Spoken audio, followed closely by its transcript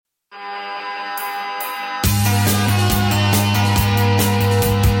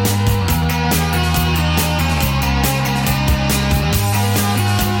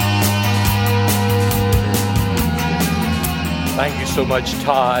so much,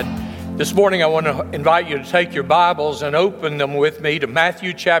 Todd. This morning I want to invite you to take your Bibles and open them with me to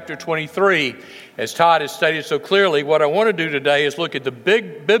Matthew chapter 23. As Todd has stated so clearly, what I want to do today is look at the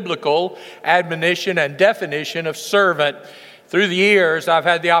big biblical admonition and definition of servant. Through the years, I've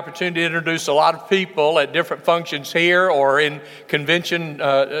had the opportunity to introduce a lot of people at different functions here or in convention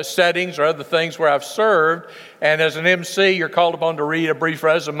settings or other things where I've served. And as an MC, you're called upon to read a brief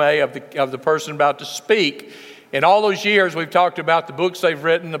resume of the person about to speak. In all those years, we've talked about the books they've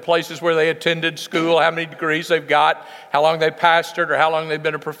written, the places where they attended school, how many degrees they've got, how long they pastored, or how long they've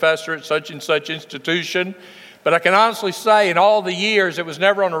been a professor at such and such institution. But I can honestly say in all the years, it was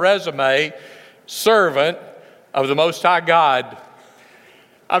never on a resume, servant of the Most High God.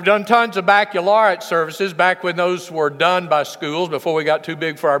 I've done tons of baccalaureate services back when those were done by schools before we got too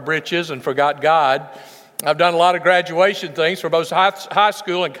big for our britches and forgot God. I've done a lot of graduation things for both high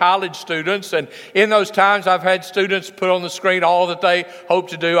school and college students, and in those times I've had students put on the screen all that they hope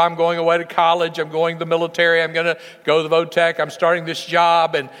to do. I'm going away to college, I'm going to the military, I'm going to go to the VOTEC, I'm starting this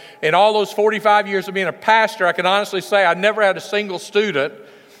job, and in all those 45 years of being a pastor, I can honestly say I never had a single student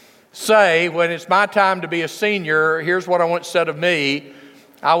say, when it's my time to be a senior, here's what I want said of me: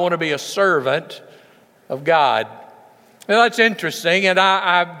 I want to be a servant of God. Now, that's interesting, and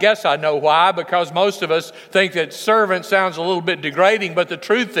I guess I know why, because most of us think that servant sounds a little bit degrading, but the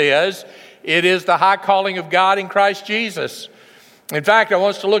truth is, it is the high calling of God in Christ Jesus. In fact, I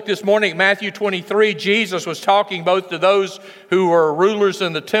want us to look this morning at Matthew 23. Jesus was talking both to those who were rulers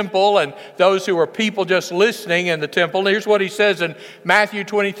in the temple and those who were people just listening in the temple. And here's what he says in Matthew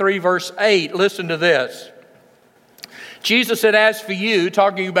 23, verse 8. Listen to this. Jesus said, "As for you,"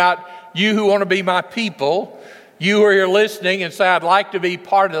 talking about you who want to be my people, you who are here listening and say, "I'd like to be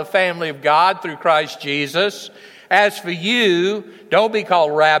part of the family of God through Christ Jesus. As for you, don't be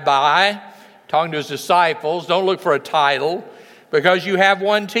called rabbi," talking to his disciples. Don't look for a title, because you have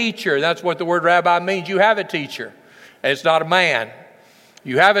one teacher. That's what the word rabbi means. You have a teacher. And it's not a man.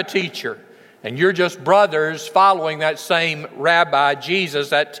 You have a teacher. And you're just brothers following that same rabbi, Jesus,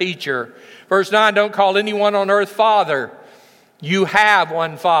 that teacher. Verse 9, "Don't call anyone on earth Father. You have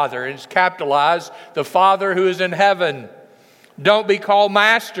one Father," and it's capitalized, "the Father who is in heaven. Don't be called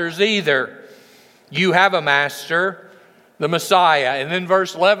masters either. You have a master, the Messiah." And then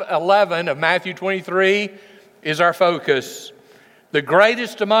verse 11 of Matthew 23 is our focus. "The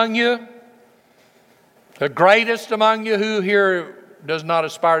greatest among you who here does not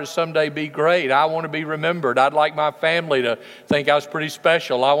aspire to someday be great. I want to be remembered. I'd like my family to think I was pretty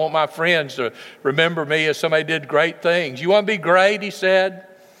special. I want my friends to remember me as somebody did great things." You want to be great, he said?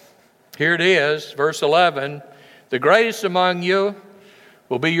 Here it is, verse 11. "The greatest among you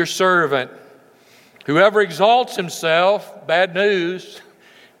will be your servant. Whoever exalts himself," bad news,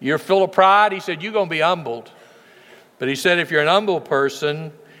 you're full of pride, he said, you're going to be humbled. But he said, if you're an humble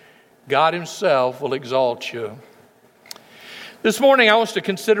person, God himself will exalt you. This morning, I want us to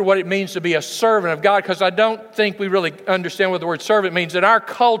consider what it means to be a servant of God, because I don't think we really understand what the word servant means. In our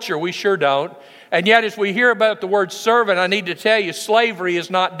culture, we sure don't. And yet, as we hear about the word servant, I need to tell you, slavery is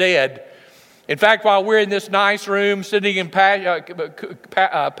not dead. In fact, while we're in this nice room, sitting in padded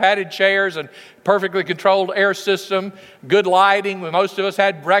chairs and perfectly controlled air system, good lighting, when most of us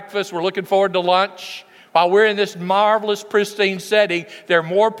had breakfast, we're looking forward to lunch. While we're in this marvelous, pristine setting, there are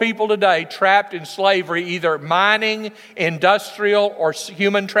more people today trapped in slavery, either mining, industrial, or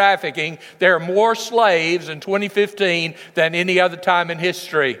human trafficking. There are more slaves in 2015 than any other time in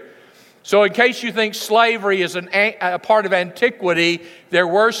history. So in case you think slavery is a part of antiquity, there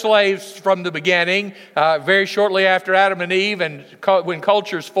were slaves from the beginning. Very shortly after Adam and Eve, and when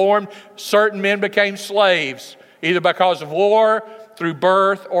cultures formed, certain men became slaves, either because of war, through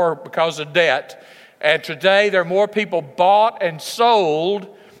birth, or because of debt. And today, there are more people bought and sold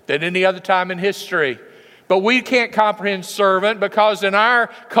than any other time in history. But we can't comprehend servant, because in our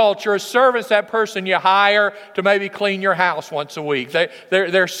culture, a servant's that person you hire to maybe clean your house once a week.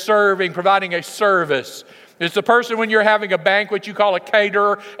 They're serving, providing a service. It's the person when you're having a banquet you call a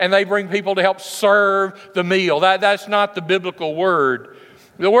caterer, and they bring people to help serve the meal. That's not the biblical word.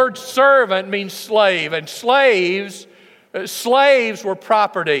 The word servant means slave, and slaves were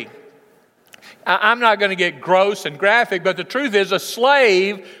property. I'm not going to get gross and graphic, but the truth is, a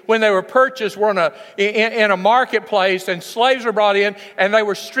slave, when they were purchased, were in a marketplace, and slaves were brought in, and they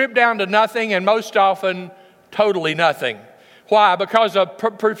were stripped down to nothing, and most often totally nothing. Why? Because a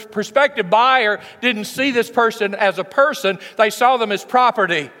prospective buyer didn't see this person as a person, they saw them as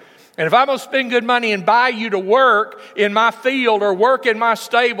property. And if I'm going to spend good money and buy you to work in my field or work in my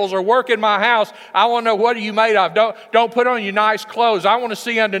stables or work in my house, I want to know, what are you made of? Don't put on your nice clothes. I want to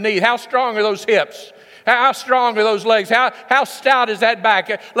see underneath. How strong are those hips? How strong are those legs? How stout is that back?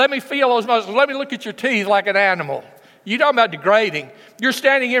 Let me feel those muscles. Let me look at your teeth like an animal. You're talking about degrading. You're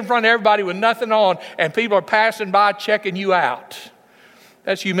standing in front of everybody with nothing on, and people are passing by checking you out.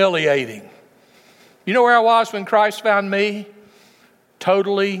 That's humiliating. You know where I was when Christ found me?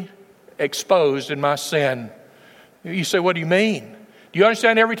 Totally exposed in my sin. You say, what do you mean? Do you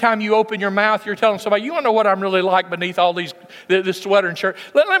understand every time you open your mouth, you're telling somebody, you want to know what I'm really like beneath all this sweater and shirt?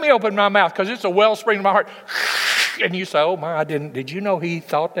 Let me open my mouth because it's a wellspring in my heart. And you say, oh my, did you know he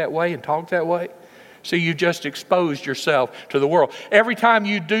thought that way and talked that way? So you just exposed yourself to the world. Every time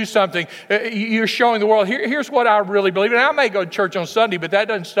you do something, you're showing the world, here's what I really believe. And I may go to church on Sunday, but that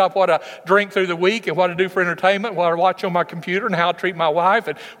doesn't stop what I drink through the week and what I do for entertainment, what I watch on my computer and how I treat my wife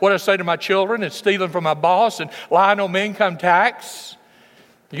and what I say to my children and stealing from my boss and lying on my income tax.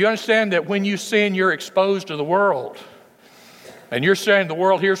 You understand that when you sin, you're exposed to the world. And you're saying to the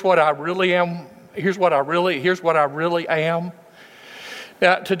world, here's what I really am. Here's what I really am.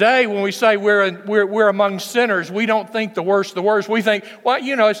 Now, today, when we say we're among sinners, we don't think the worst of the worst. We think, well,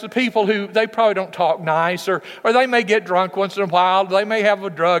 it's the people who, they probably don't talk nice, or they may get drunk once in a while. They may have a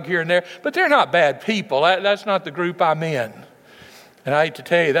drug here and there, but they're not bad people. That's not the group I'm in. And I hate to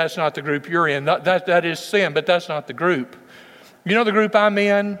tell you, that's not the group you're in. That is sin, but that's not the group. You know the group I'm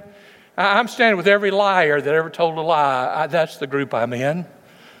in? I'm standing with every liar that ever told a lie. That's the group I'm in.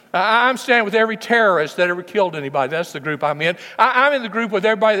 I'm standing with every terrorist that ever killed anybody. That's the group I'm in. I'm in the group with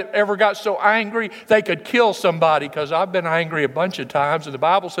everybody that ever got so angry they could kill somebody, because I've been angry a bunch of times. And the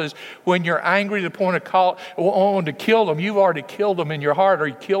Bible says when you're angry to the point of wanting to kill them, you've already killed them in your heart, or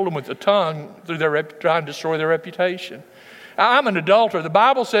you killed them with the tongue through trying to destroy their reputation. I'm an adulterer. The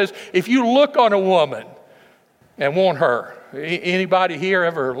Bible says if you look on a woman and want her, anybody here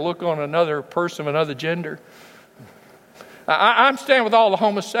ever look on another person of another gender? I'm standing with all the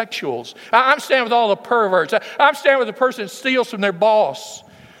homosexuals. I'm standing with all the perverts. I'm standing with the person that steals from their boss.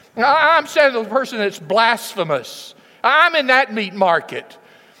 I'm standing with the person that's blasphemous. I'm in that meat market.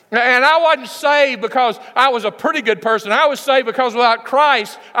 And I wasn't saved because I was a pretty good person. I was saved because without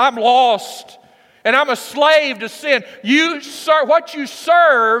Christ, I'm lost. And I'm a slave to sin. What you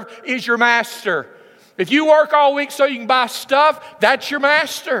serve is your master. If you work all week so you can buy stuff, that's your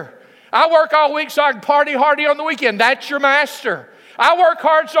master. I work all week so I can party hardy on the weekend. That's your master. I work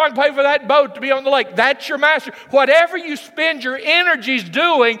hard so I can pay for that boat to be on the lake. That's your master. Whatever you spend your energies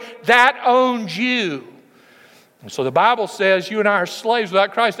doing, that owns you. And so the Bible says you and I are slaves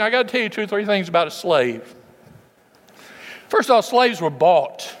without Christ. Now I got to tell you 2 or 3 things about a slave. First of all, slaves were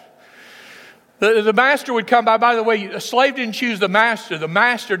bought. The master would come by. By the way, a slave didn't choose the master. The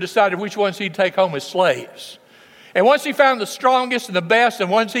master decided which ones he'd take home as slaves. And once he found the strongest and the best and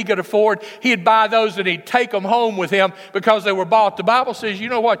ones he could afford, he'd buy those and he'd take them home with him because they were bought. The Bible says, you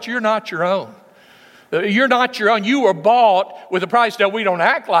know what? You're not your own. You're not your own. You were bought with a price. Now, we don't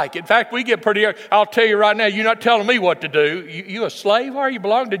act like it. In fact, we get pretty, I'll tell you right now, you're not telling me what to do. You a slave, or you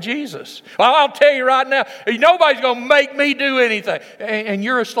belong to Jesus? Well, I'll tell you right now, nobody's going to make me do anything. And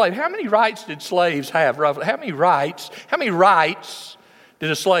you're a slave. How many rights did slaves have, roughly? How many rights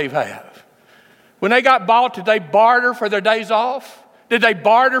did a slave have? When they got bought, did they barter for their days off? Did they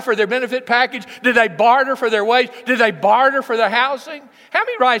barter for their benefit package? Did they barter for their wage? Did they barter for their housing? How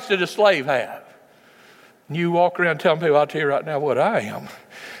many rights did a slave have? And you walk around telling people, I'll tell you right now what I am.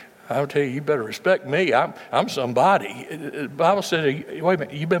 I'll tell you better respect me. I'm somebody. The Bible says, wait a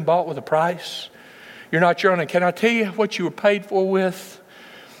minute, you've been bought with a price? You're not your own. And can I tell you what you were paid for with?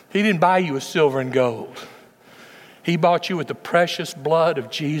 He didn't buy you with silver and gold. He bought you with the precious blood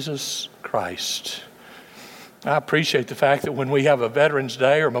of Jesus Christ. I appreciate the fact that when we have a Veterans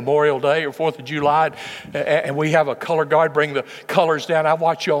Day or Memorial Day or 4th of July and we have a color guard bring the colors down, I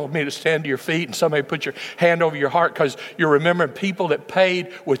want you all to stand to your feet and somebody put your hand over your heart because you're remembering people that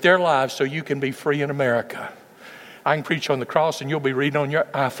paid with their lives so you can be free in America. I can preach on the cross and you'll be reading on your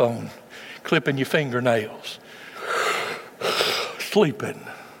iPhone, clipping your fingernails, sleeping.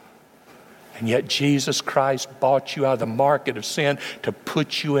 And yet Jesus Christ bought you out of the market of sin to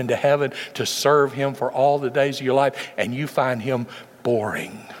put you into heaven, to serve him for all the days of your life, and you find him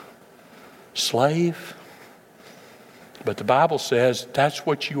boring. Slave? But the Bible says that's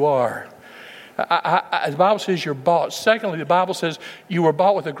what you are. The Bible says you're bought. Secondly, the Bible says you were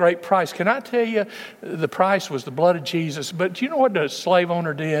bought with a great price. Can I tell you, the price was the blood of Jesus. But do you know what the slave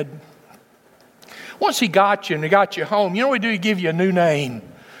owner did? Once he got you and he got you home, you know what he do? He give you a new name.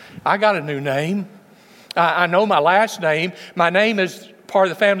 I got a new name. I know my last name. My name is part of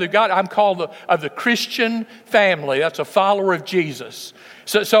the family of God. I'm called of the Christian family. That's a follower of Jesus.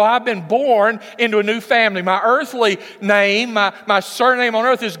 So I've been born into a new family. My earthly name, my surname on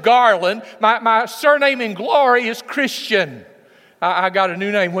earth is Garland. My surname in glory is Christian. I got a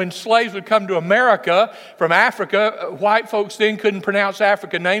new name. When slaves would come to America from Africa, white folks then couldn't pronounce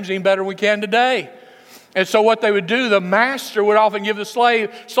African names any better than we can today. And so what they would do, the master would often give the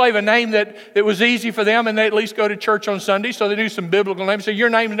slave a name that was easy for them, and they at least go to church on Sunday, so they knew some biblical names. So your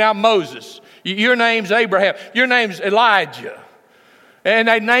name's now Moses. Your name's Abraham. Your name's Elijah. And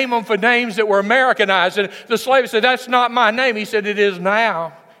they name them for names that were Americanized. And the slave said, that's not my name. He said, it is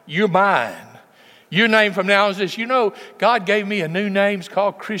now. You're mine. Your name from now on is this. You know, God gave me a new name. It's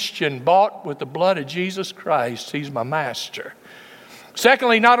called Christian, bought with the blood of Jesus Christ. He's my master.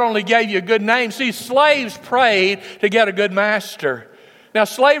 Secondly, not only gave you a good name. See, slaves prayed to get a good master. Now,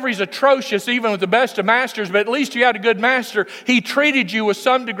 slavery is atrocious even with the best of masters, but at least you had a good master. He treated you with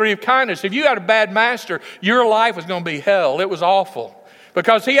some degree of kindness. If you had a bad master, your life was going to be hell. It was awful.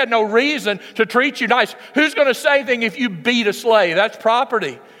 Because he had no reason to treat you nice. Who's going to say anything if you beat a slave? That's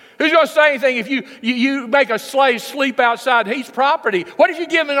property. Who's going to say anything if you make a slave sleep outside? He's property. What if you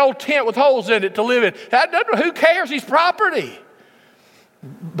give him an old tent with holes in it to live in? Who cares? He's property.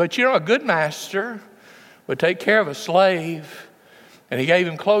 But you know, a good master would take care of a slave, and he gave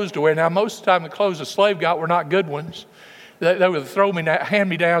him clothes to wear. Now, most of the time, the clothes a slave got were not good ones. They would throw me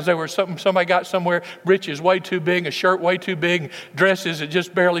hand-me-downs. They were somebody got somewhere, breeches way too big, a shirt way too big, dresses that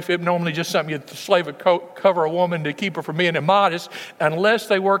just barely fit. Normally just something the slave would cover a woman to keep her from being immodest, unless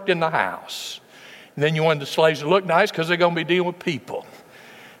they worked in the house. And then you wanted the slaves to look nice because they're going to be dealing with people.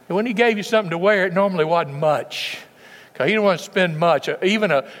 And when he gave you something to wear, it normally wasn't much. Because he didn't want to spend much. Even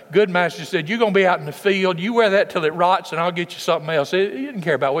a good master said, you're going to be out in the field. You wear that till it rots and I'll get you something else. He didn't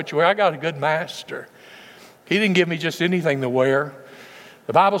care about what you wear. I got a good master. He didn't give me just anything to wear.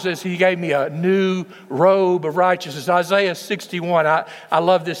 The Bible says he gave me a new robe of righteousness. Isaiah 61, I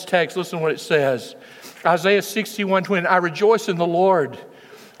love this text. Listen to what it says. Isaiah 61:20, I rejoice in the Lord.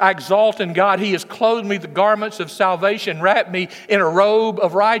 I exalt in God. He has clothed me with the garments of salvation, wrapped me in a robe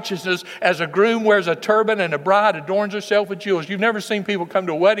of righteousness, as a groom wears a turban and a bride adorns herself with jewels. You've never seen people come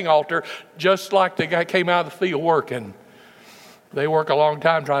to a wedding altar just like the guy came out of the field working. They work a long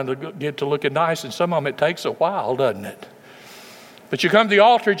time trying to get to looking nice, and some of them it takes a while, doesn't it? But you come to the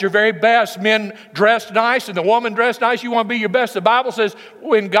altar at your very best, men dressed nice and the woman dressed nice. You want to be your best. The Bible says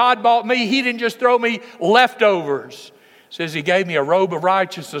when God bought me, he didn't just throw me leftovers. It says he gave me a robe of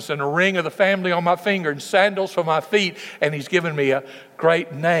righteousness and a ring of the family on my finger and sandals for my feet, and he's given me a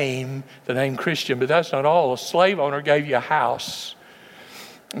great name, the name Christian. But that's not all. A slave owner gave you a house.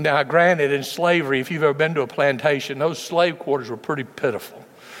 Now, granted, in slavery, if you've ever been to a plantation, those slave quarters were pretty pitiful.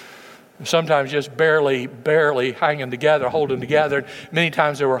 Sometimes just barely hanging together, holding together. Many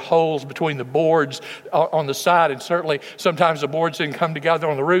times there were holes between the boards on the side, and certainly sometimes the boards didn't come together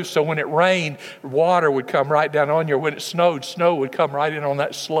on the roof, so when it rained, water would come right down on you. When it snowed, snow would come right in on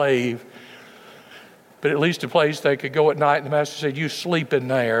that slave. But at least a place they could go at night, and the master said, you sleep in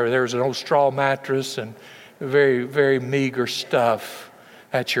there. There's an old straw mattress and very, very meager stuff.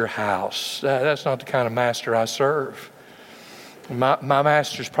 At your house. That's not the kind of master I serve. My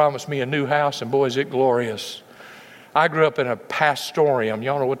master's promised me a new house, and boy, is it glorious. I grew up in a pastorium.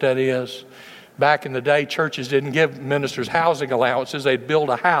 Y'all know what that is? Back in the day, churches didn't give ministers housing allowances. They'd build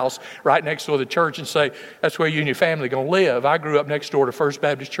a house right next door to the church and say, that's where you and your family are going to live. I grew up next door to First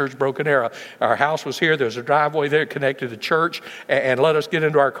Baptist Church, Broken Arrow. Our house was here. There's a driveway there connected to the church and let us get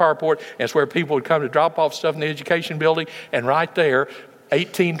into our carport. And it's where people would come to drop off stuff in the education building. And right there,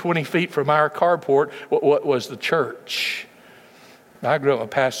 18, 20 feet from our carport, what was the church. I grew up in a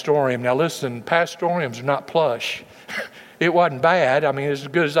pastorium. Now listen, pastoriums are not plush. It wasn't bad. I mean, it's as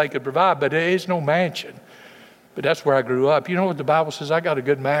good as they could provide, but it is no mansion. But that's where I grew up. You know what the Bible says? I got a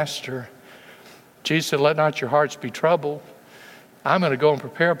good master. Jesus said, let not your hearts be troubled. I'm going to go and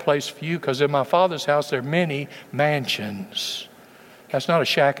prepare a place for you, because in my Father's house there are many mansions. That's not a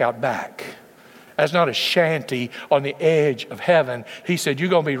shack out back. That's not a shanty on the edge of heaven. He said, you're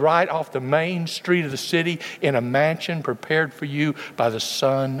going to be right off the main street of the city in a mansion prepared for you by the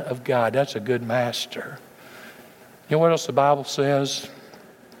Son of God. That's a good master. You know what else the Bible says?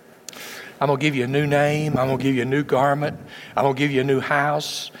 I'm going to give you a new name. I'm going to give you a new garment. I'm going to give you a new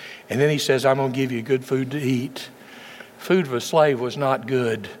house. And then he says, I'm going to give you good food to eat. Food for a slave was not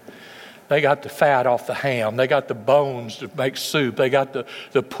good. They got the fat off the ham. They got the bones to make soup. They got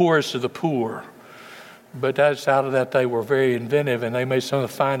the poorest of the poor. But out of that, they were very inventive, and they made some of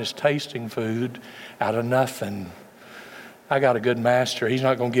the finest tasting food out of nothing. I got a good master. He's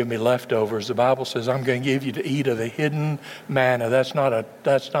not going to give me leftovers. The Bible says I'm going to give you to eat of the hidden manna. That's not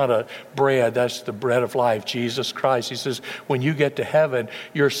a bread. That's the bread of life, Jesus Christ. He says when you get to heaven,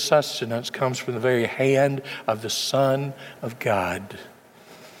 your sustenance comes from the very hand of the Son of God.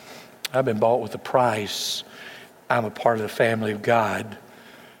 I've been bought with a price. I'm a part of the family of God.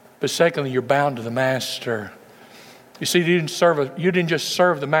 But secondly, you're bound to the master. You see, you didn't just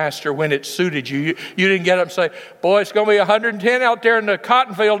serve the master when it suited you. You didn't get up and say, boy, it's going to be 110 out there in the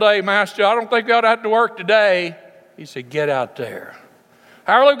cotton field day, master. I don't think we ought to have to work today. He said, get out there.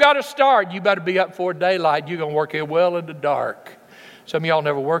 How early we got to start? You better be up before daylight. You're going to work here well in the dark. Some of y'all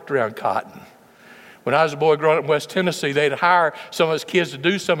never worked around cotton. When I was a boy growing up in West Tennessee, they'd hire some of us kids to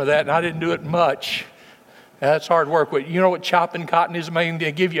do some of that, and I didn't do it much. That's hard work. You know what chopping cotton is?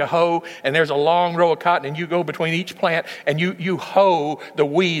 They give you a hoe, and there's a long row of cotton, and you go between each plant, and you hoe the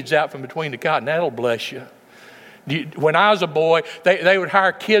weeds out from between the cotton. That'll bless you. When I was a boy, they would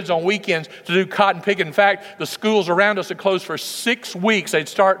hire kids on weekends to do cotton picking. In fact, the schools around us had closed for 6 weeks. They'd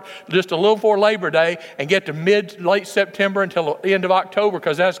start just a little before Labor Day and get to late September until the end of October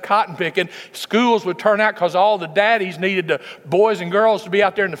because that's cotton picking. Schools would turn out because all the daddies needed the boys and girls to be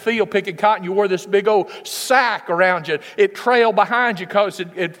out there in the field picking cotton. You wore this big old sack around you. It trailed behind you because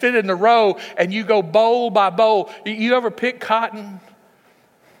it fit in the row, and you go bowl by bowl. You ever pick cotton?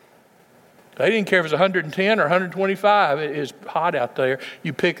 They didn't care if it was 110 or 125. It is hot out there.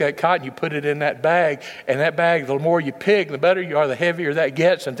 You pick that cotton, you put it in that bag, and that bag, the more you pick, the better you are, the heavier that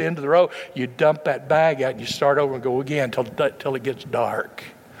gets. At the end of the row, you dump that bag out and you start over and go again till it gets dark.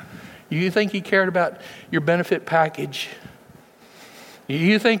 You think he cared about your benefit package?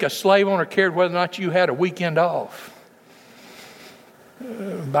 You think a slave owner cared whether or not you had a weekend off?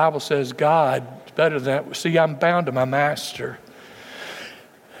 The Bible says God is better than that. See, I'm bound to my master.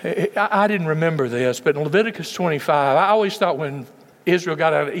 I didn't remember this, but in Leviticus 25, I always thought when Israel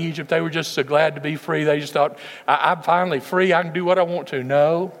got out of Egypt, they were just so glad to be free. They just thought, I'm finally free. I can do what I want to.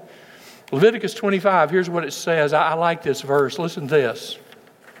 No. Leviticus 25, here's what it says. I like this verse. Listen to this.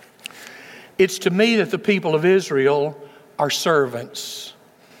 It's to me that the people of Israel are servants.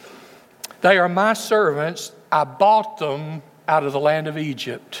 They are my servants. I bought them out of the land of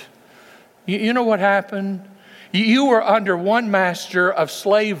Egypt. You know what happened? You were under one master of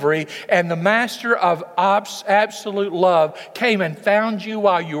slavery, and the master of absolute love came and found you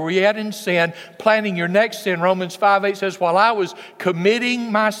while you were yet in sin, planning your next sin. Romans 5:8 says, while I was committing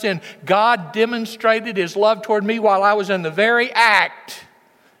my sin, God demonstrated his love toward me while I was in the very act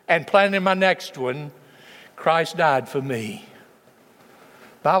and planning my next one. Christ died for me.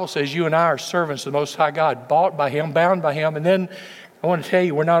 The Bible says you and I are servants of the Most High God, bought by him, bound by him. And then I want to tell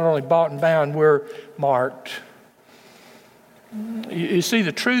you, we're not only bought and bound, we're marked. You see,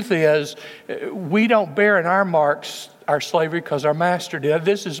 the truth is, we don't bear in our marks our slavery because our master did.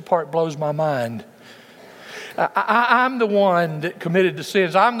 This is the part that blows my mind. I'm the one that committed the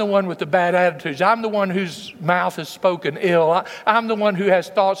sins. I'm the one with the bad attitudes. I'm the one whose mouth has spoken ill. I'm the one who has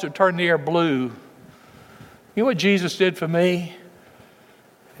thoughts that turn the air blue. You know what Jesus did for me?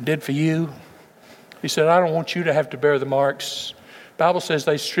 Did for you? He said, I don't want you to have to bear the marks. The Bible says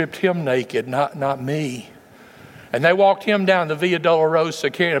they stripped him naked, not me. And they walked him down the Via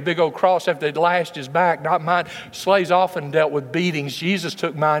Dolorosa carrying a big old cross after they'd lashed his back, not mine. Slaves often dealt with beatings. Jesus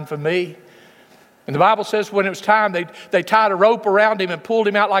took mine for me. And the Bible says when it was time, they tied a rope around him and pulled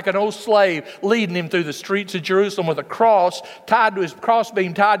him out like an old slave, leading him through the streets of Jerusalem with a cross tied to his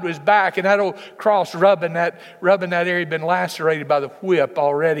crossbeam, tied to his back, and that old cross rubbing that area had been lacerated by the whip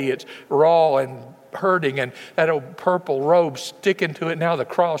already. It's raw and hurting, and that old purple robe sticking to it, now the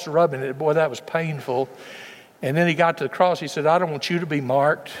cross rubbing it. Boy, that was painful. And then he got to the cross. He said, I don't want you to be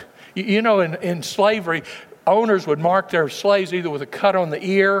marked. You know, in slavery, owners would mark their slaves either with a cut on the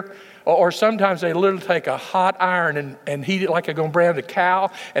ear, or sometimes they literally take a hot iron and heat it like they're going to brand a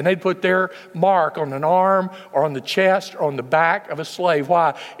cow, and they'd put their mark on an arm or on the chest or on the back of a slave.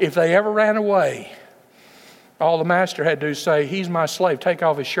 Why? If they ever ran away, all the master had to do is say, he's my slave, take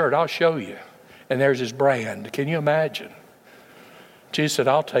off his shirt, I'll show you. And there's his brand. Can you imagine? Jesus said,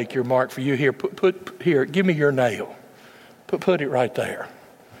 I'll take your mark for you. Here, put here, give me your nail. Put it right there.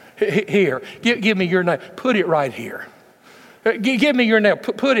 Here, give me your nail. Put it right here. Give me your nail.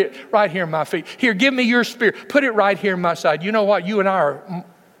 Put it right here in my feet. Here, give me your spear. Put it right here in my side. You know what? You and I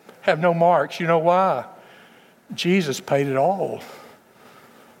have no marks. You know why? Jesus paid it all.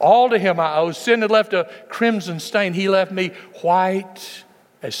 All to him I owe. Sin had left a crimson stain. He left me white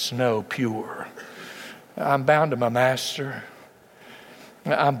as snow, pure. I'm bound to my master.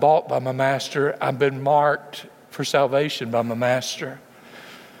 I'm bought by my master. I've been marked for salvation by my master.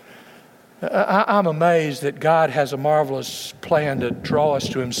 I'm amazed that God has a marvelous plan to draw us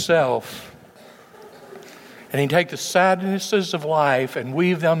to himself. And he can take the sadnesses of life and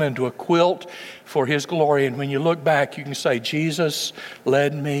weave them into a quilt for his glory. And when you look back, you can say, Jesus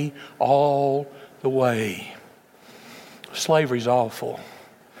led me all the way. Slavery's awful.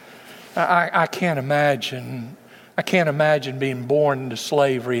 I can't imagine being born into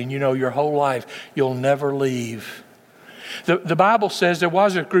slavery and your whole life you'll never leave. The Bible says there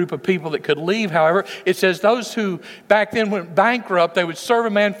was a group of people that could leave. However, it says those who back then went bankrupt, they would serve a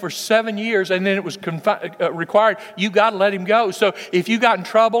man for 7 years, and then it was required, you got to let him go. So if you got in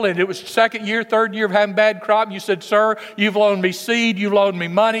trouble and it was second year, third year of having bad crop, and you said, sir, you've loaned me seed, you've loaned me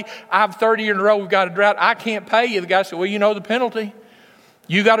money, I've 30 years in a row, we've got a drought, I can't pay you. The guy said, well, you know the penalty.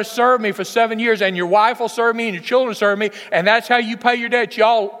 You got to serve me for 7 years, and your wife will serve me, and your children serve me, and that's how you pay your debt.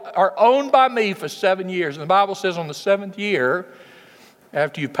 Y'all are owned by me for 7 years. And the Bible says on the 7th year,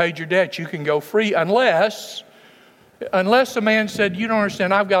 after you've paid your debt, you can go free unless the man said, you don't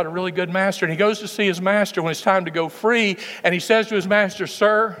understand, I've got a really good master. And he goes to see his master when it's time to go free, and he says to his master,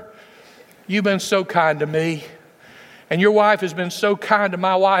 sir, you've been so kind to me, and your wife has been so kind to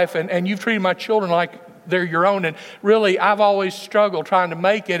my wife, and you've treated my children like they're your own. And really, I've always struggled trying to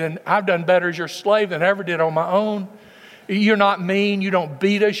make it, and I've done better as your slave than I ever did on my own. You're not mean. You don't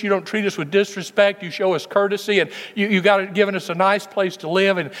beat us. You don't treat us with disrespect. You show us courtesy, and you got given us a nice place to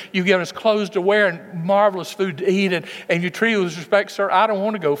live, and you've given us clothes to wear and marvelous food to eat, and you treat us with respect. Sir, I don't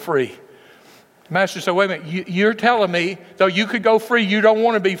want to go free. The master said, wait a minute, you're telling me, though you could go free, you don't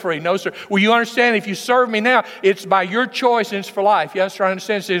want to be free. No, sir. Well, you understand, if you serve me now, it's by your choice and it's for life. Yes, sir, I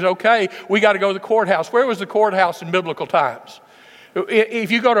understand. He says, okay, we got to go to the courthouse. Where was the courthouse in biblical times?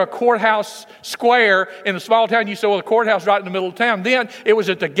 If you go to a courthouse square in a small town, you say, well, the courthouse is right in the middle of town. Then it was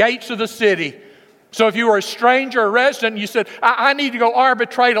at the gates of the city. So if you were a stranger or a resident, and you said, I need to go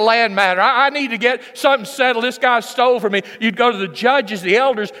arbitrate a land matter. I need to get something settled. This guy stole from me. You'd go to the judges, the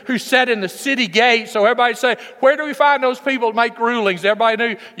elders who sat in the city gate. So everybody'd say, where do we find those people that make rulings? Everybody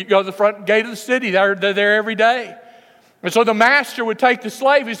knew. You go to the front gate of the city. They're there every day. And so the master would take the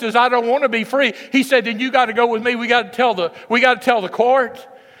slave. He says, I don't want to be free. He said, then you got to go with me. We got to tell the court.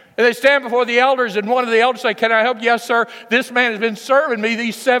 And they stand before the elders, and one of the elders say, can I help you? Yes, sir. This man has been serving me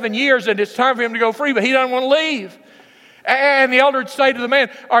these 7 years, and it's time for him to go free, but he doesn't want to leave. And the elder would say to the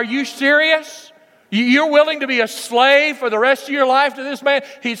man, are you serious? You're willing to be a slave for the rest of your life to this man?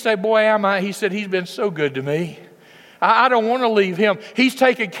 He'd say, boy, am I. He said, he's been so good to me. I don't want to leave him. He's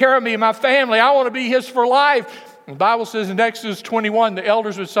taken care of me and my family. I want to be his for life. The Bible says in Exodus 21, the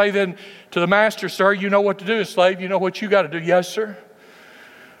elders would say then to the master, sir, you know what to do, slave. You know what you got to do. Yes, sir.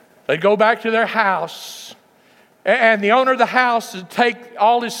 They'd go back to their house, and the owner of the house would take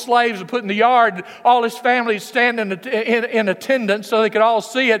all his slaves and put in the yard, all his family would stand in attendance so they could all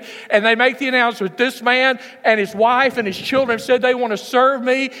see it, and they make the announcement, this man and his wife and his children said they want to serve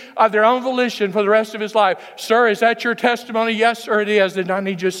me of their own volition for the rest of his life. Sir, is that your testimony? Yes, sir, it is. Then I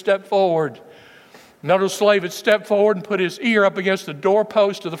need you to step forward. Another slave would step forward and put his ear up against the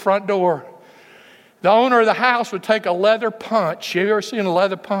doorpost of the front door. The owner of the house would take a leather punch. Have you ever seen a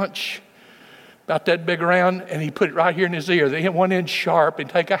leather punch? About that big around, and he'd put it right here in his ear. They hit one end sharp and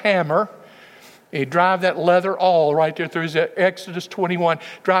take a hammer, and he'd drive that leather awl right there through his Exodus 21.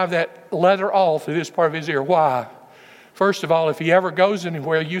 Drive that leather awl through this part of his ear. Why? First of all, if he ever goes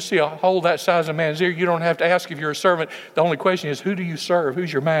anywhere, you see a hole that size of a man's ear, you don't have to ask if you're a servant. The only question is, who do you serve?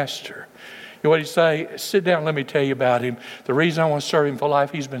 Who's your master? You know what he'd say? Sit down, let me tell you about him. The reason I want to serve him for life,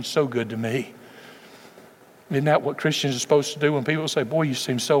 he's been so good to me. Isn't that what Christians are supposed to do when people say, boy, you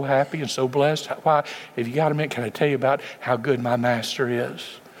seem so happy and so blessed? Why? If you got a minute, can I tell you about how good my master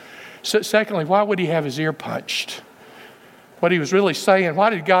is? So, secondly, why would he have his ear punched? What he was really saying, why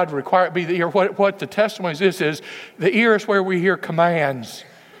did God require it to be the ear? What the testimony is the ear is where we hear commands.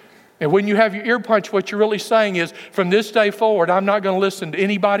 And when you have your ear punched, what you're really saying is, from this day forward, I'm not going to listen to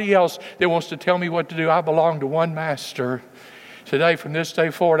anybody else that wants to tell me what to do. I belong to one master. Today, from this day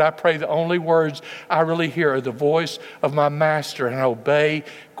forward, I pray the only words I really hear are the voice of my master, and I obey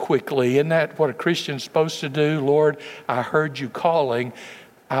quickly. Isn't that what a Christian's supposed to do? Lord, I heard you calling.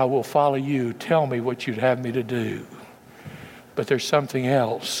 I will follow you. Tell me what you'd have me to do. But there's something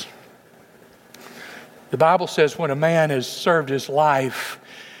else. The Bible says when a man has served his life,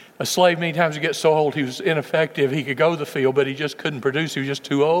 a slave many times would get so old he was ineffective. He could go to the field, but he just couldn't produce. He was just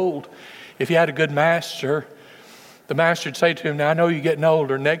too old. If he had a good master, the master would say to him, now I know you're getting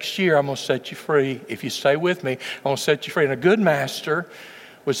older. Next year I'm going to set you free. If you stay with me, I'm going to set you free. And a good master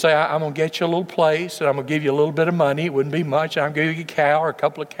would say, I'm going to get you a little place, and I'm going to give you a little bit of money. It wouldn't be much. I'm going to give you a cow or a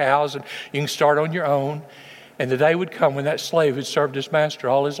couple of cows, and you can start on your own. And the day would come when that slave had served his master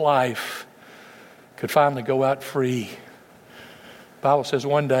all his life, could finally go out free. The Bible says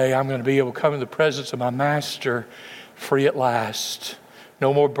one day I'm going to be able to come in the presence of my Master free at last.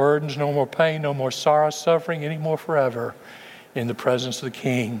 No more burdens, no more pain, no more sorrow, suffering, any more forever in the presence of the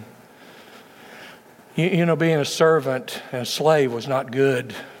King. You know, being a servant and a slave was not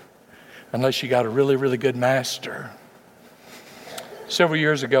good unless you got a really, really good master. Several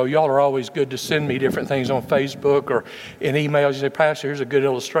years ago, y'all are always good to send me different things on Facebook or in emails. You say, Pastor, here's a good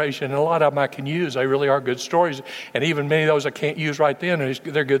illustration. And a lot of them I can use. They really are good stories. And even many of those I can't use right then.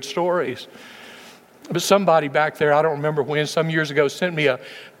 They're good stories. But somebody back there, I don't remember when, some years ago, sent me a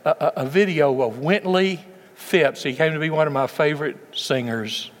video of Wintley Phipps. He came to be one of my favorite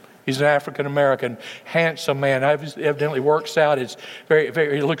singers. He's an African-American, handsome man. Evidently works out. It's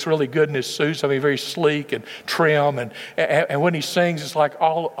he looks really good in his suits. I mean, very sleek and trim. And when he sings, it's like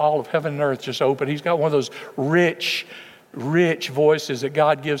all of heaven and earth just open. He's got one of those rich voices that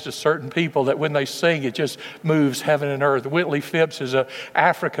God gives to certain people that when they sing, it just moves heaven and earth. Wintley Phipps is an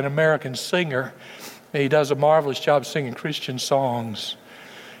African-American singer. He does a marvelous job singing Christian songs.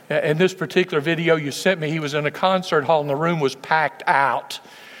 In this particular video you sent me, he was in a concert hall and the room was packed out.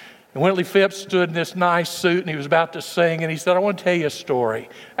 And Wintley Phipps stood in this nice suit and he was about to sing and he said, I want to tell you a story.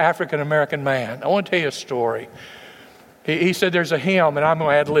 African-American man. I want to tell you a story. He said there's a hymn, and I'm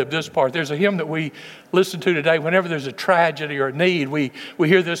going to ad-lib this part. There's a hymn that we listen to today. Whenever there's a tragedy or a need, we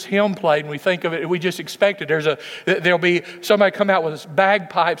hear this hymn played and we think of it. We just expect it. There'll be somebody come out with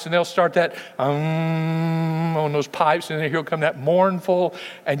bagpipes and they'll start that on those pipes, and then here'll come that mournful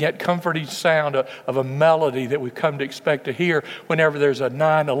and yet comforting sound of a melody that we've come to expect to hear whenever there's a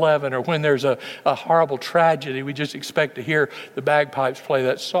 9/11 or when there's a horrible tragedy. We just expect to hear the bagpipes play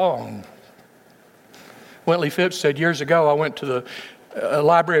that song. Wintley Phipps said, years ago, I went to the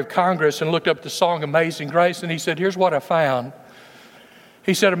Library of Congress and looked up the song Amazing Grace, and he said, here's what I found.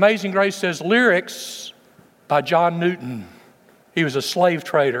 He said, Amazing Grace says, lyrics by John Newton. He was a slave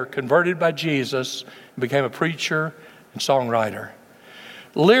trader, converted by Jesus, and became a preacher and songwriter.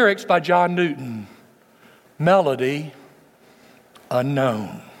 Lyrics by John Newton. Melody,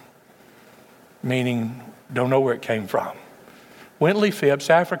 unknown. Meaning, don't know where it came from. Wintley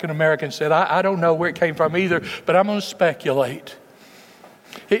Phipps, African-American, said, I don't know where it came from either, but I'm going to speculate.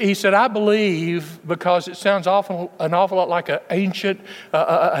 He said, I believe, because it sounds an awful lot like an ancient,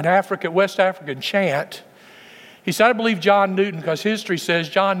 West African chant. He said, I believe John Newton, because history says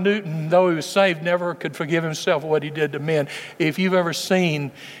John Newton, though he was saved, never could forgive himself for what he did to men. If you've ever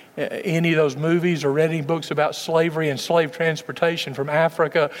seen any of those movies or read any books about slavery and slave transportation from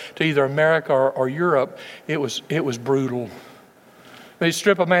Africa to either America or Europe, it was brutal. They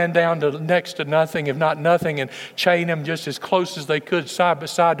strip a man down to next to nothing, if not nothing, and chain him just as close as they could side by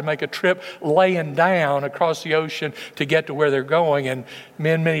side to make a trip laying down across the ocean to get to where they're going. And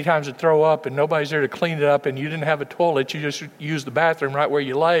men many times would throw up and nobody's there to clean it up, and you didn't have a toilet. You just used the bathroom right where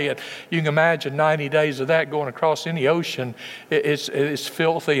you lay. And you can imagine 90 days of that going across any ocean. It's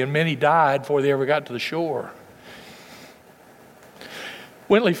filthy, and many died before they ever got to the shore.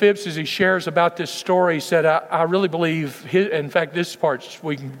 Wintley Phipps, as he shares about this story, said, I really believe, in fact, this part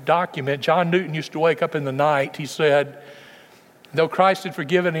we can document. John Newton used to wake up in the night, he said, though Christ had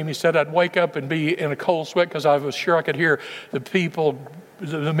forgiven him, he said, I'd wake up and be in a cold sweat because I was sure I could hear the people,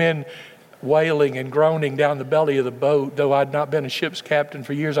 the men wailing and groaning down the belly of the boat. Though I'd not been a ship's captain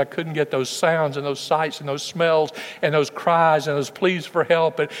for years, I couldn't get those sounds and those sights and those smells and those cries and those pleas for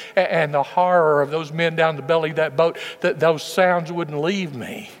help and the horror of those men down the belly of that boat, that those sounds wouldn't leave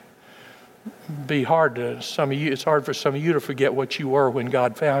me. It'd be hard to some of you. It's hard for some of you to forget what you were when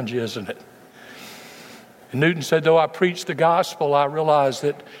God found you, isn't it? And Newton said, though I preached the gospel, I realized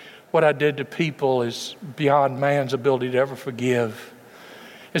that what I did to people is beyond man's ability to ever forgive.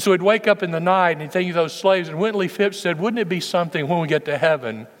 And so he'd wake up in the night and he'd think of those slaves. And Wintley Phipps said, wouldn't it be something when we get to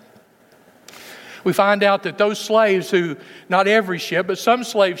heaven? We find out that those slaves who, not every ship, but some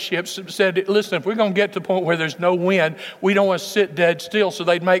slave ships said, listen, if we're going to get to the point where there's no wind, we don't want to sit dead still. So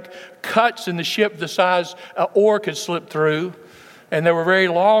they'd make cuts in the ship the size an oar could slip through. And they were very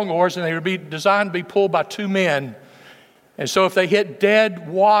long oars, and they would be designed to be pulled by two men. And so if they hit dead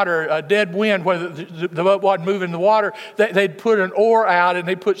water, a dead wind, where the boat wasn't moving in the water, they'd put an oar out and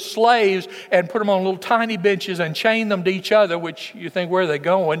they'd put slaves and put them on little tiny benches and chain them to each other, which you think, where are they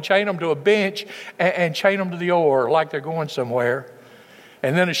going? Chain them to a bench and chain them to the oar like they're going somewhere.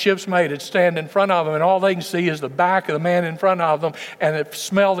 And then a ship's mate would stand in front of them, and all they can see is the back of the man in front of them, and they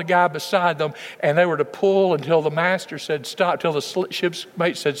smell the guy beside them, and they were to pull until the master said stop, till the ship's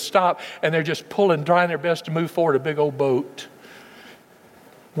mate said stop, and they're just pulling, trying their best to move forward a big old boat.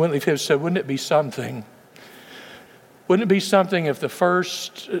 Wintley Phipps said, wouldn't it be something? Wouldn't it be something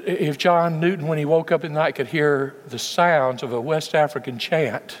if John Newton, when he woke up at night, could hear the sounds of a West African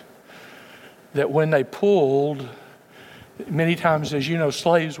chant, that when they pulled, many times, as you know,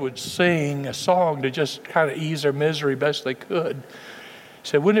 slaves would sing a song to just kind of ease their misery best they could. He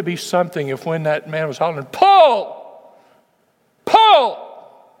said, wouldn't it be something if when that man was hollering, pull, pull,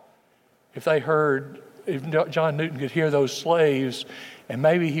 if John Newton could hear those slaves, and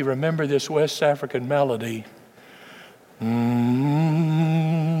maybe he remembered this West African melody. Ooh,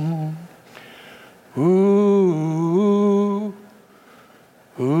 ooh,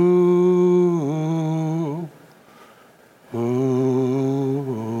 ooh.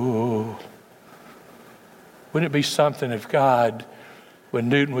 Wouldn't it be something if God, when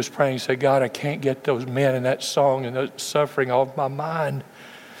Newton was praying, said, God, I can't get those men and that song and that suffering off my mind.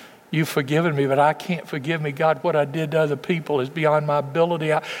 You've forgiven me, but I can't forgive me. God, what I did to other people is beyond my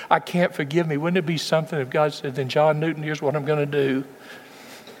ability. I can't forgive me. Wouldn't it be something if God said, then John Newton, here's what I'm going to do.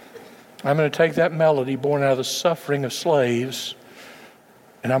 I'm going to take that melody born out of the suffering of slaves,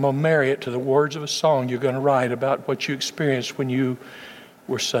 and I'm going to marry it to the words of a song you're going to write about what you experienced when you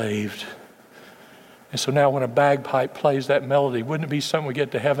were saved. And so now when a bagpipe plays that melody, wouldn't it be something we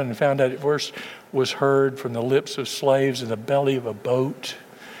get to heaven and found out it first was heard from the lips of slaves in the belly of a boat?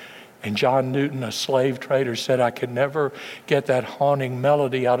 And John Newton, a slave trader, said, I could never get that haunting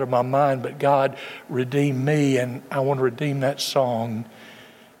melody out of my mind, but God redeemed me, and I want to redeem that song.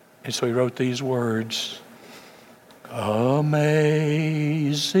 And so he wrote these words, Amazing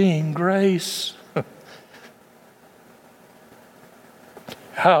Grace,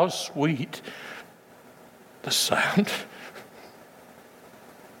 how sweet the sound,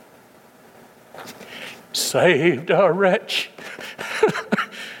 saved a wretch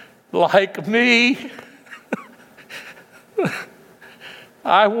like me.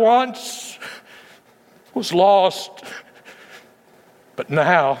 I once was lost, but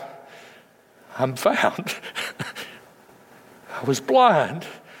now I'm found. I was blind,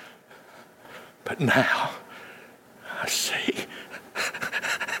 but now I see.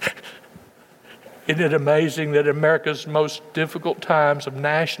 Isn't it amazing that in America's most difficult times of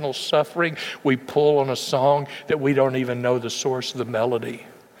national suffering, we pull on a song that we don't even know the source of the melody?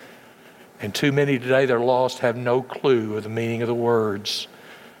 And too many today, they're lost, have no clue of the meaning of the words.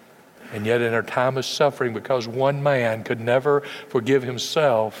 And yet in our time of suffering, because one man could never forgive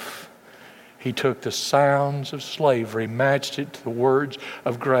himself, he took the sounds of slavery, matched it to the words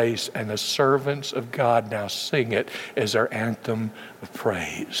of grace, and the servants of God now sing it as their anthem of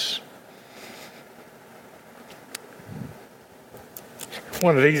praise.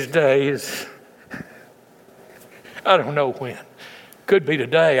 One of these days, I don't know when. Could be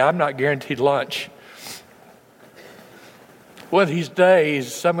today. I'm not guaranteed lunch. One of these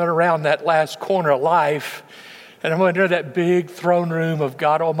days, somewhere around that last corner of life, and I'm going to enter that big throne room of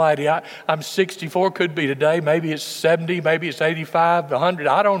God Almighty. I'm 64, could be today. Maybe it's 70, maybe it's 85, 100.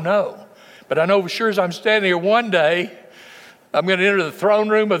 I don't know. But I know for sure as I'm standing here one day, I'm going to enter the throne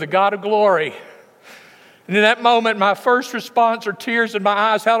room of the God of glory. And in that moment, my first response are tears in my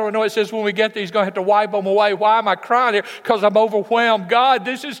eyes. How do I know? It says when we get there, he's going to have to wipe them away. Why am I crying here? Because I'm overwhelmed. God,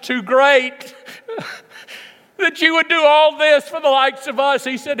 this is too great that you would do all this for the likes of us.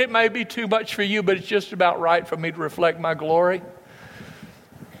 He said, it may be too much for you, but it's just about right for me to reflect my glory.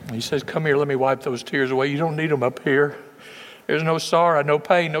 He says, come here, let me wipe those tears away. You don't need them up here. There's no sorrow, no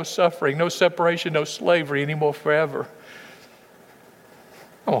pain, no suffering, no separation, no slavery anymore forever.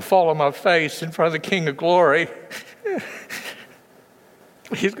 I'm going to fall on my face in front of the King of Glory.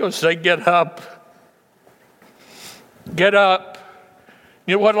 He's going to say, get up. Get up.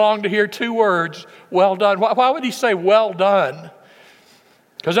 You know what I long to hear? 2 words, well done. Why would he say well done?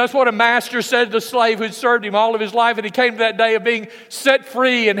 Because that's what a master said to the slave who served him all of his life, and he came to that day of being set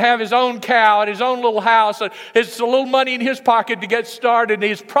free and have his own cow and his own little house and his a little money in his pocket to get started. And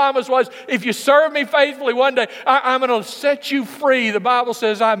his promise was, if you serve me faithfully one day, I'm going to set you free. The Bible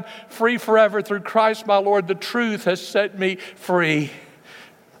says I'm free forever through Christ my Lord. The truth has set me free.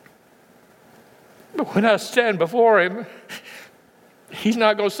 But when I stand before him, he's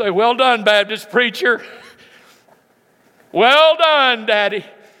not going to say, well done, Baptist preacher. Well done, Daddy.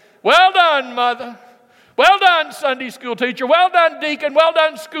 Well done, Mother. Well done, Sunday school teacher. Well done, deacon. Well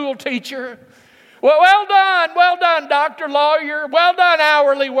done, school teacher. Well done, doctor, lawyer. Well done,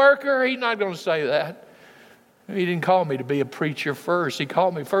 hourly worker. He's not going to say that. He didn't call me to be a preacher first. He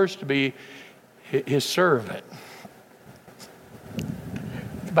called me first to be his servant.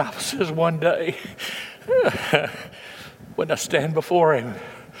 The Bible says one day, when I stand before him,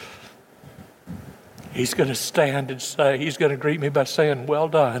 he's going to stand and say, he's going to greet me by saying, well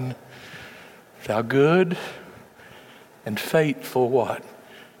done, thou good and faithful what?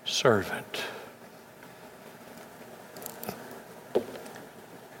 Servant.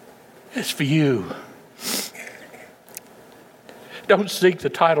 It's for you. Don't seek the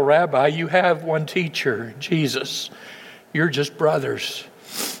title rabbi. You have one teacher, Jesus. You're just brothers.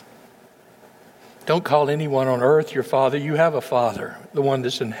 Don't call anyone on earth your father. You have a father, the one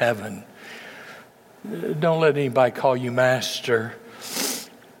that's in heaven. Don't let anybody call you master.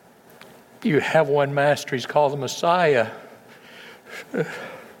 You have one master. He's called the Messiah.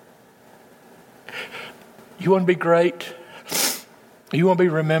 You want to be great? You want to be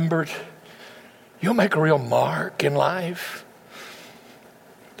remembered? You'll make a real mark in life.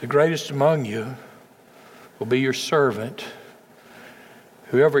 The greatest among you will be your servant.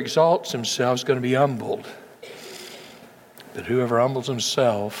 Whoever exalts himself is going to be humbled. But whoever humbles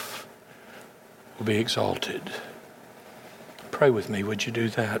himself will be exalted. Pray with me. Would you do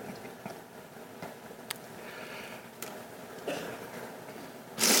that?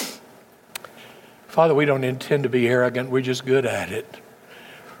 Father, we don't intend to be arrogant. We're just good at it.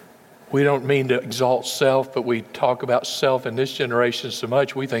 We don't mean to exalt self, but we talk about self in this generation so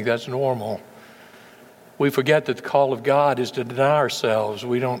much we think that's normal. We forget that the call of God is to deny ourselves.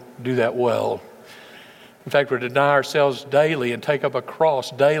 We don't do that well. In fact, we deny ourselves daily and take up a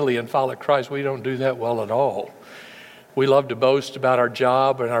cross daily and follow Christ. We don't do that well at all. We love to boast about our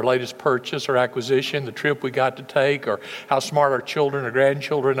job and our latest purchase or acquisition, the trip we got to take, or how smart our children or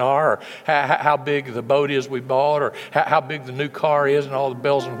grandchildren are, or how big the boat is we bought, or how big the new car is and all the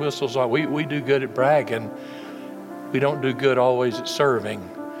bells and whistles are. We do good at bragging. We don't do good always at serving.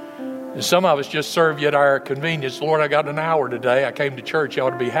 And some of us just serve yet our convenience. Lord, I got an hour today. I came to church. You ought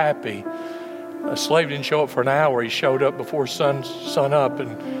to be happy. A slave didn't show up for an hour. He showed up before sun up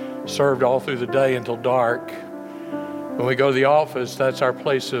and served all through the day until dark. When we go to the office, that's our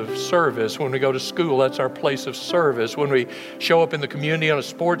place of service. When we go to school, that's our place of service. When we show up in the community on a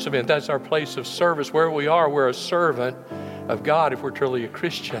sports event, that's our place of service. Wherever we are, we're a servant of God if we're truly a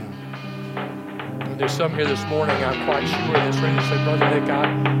Christian. And there's some here this morning, I'm quite sure, that's ready to say, Brother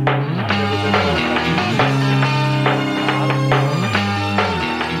Nick,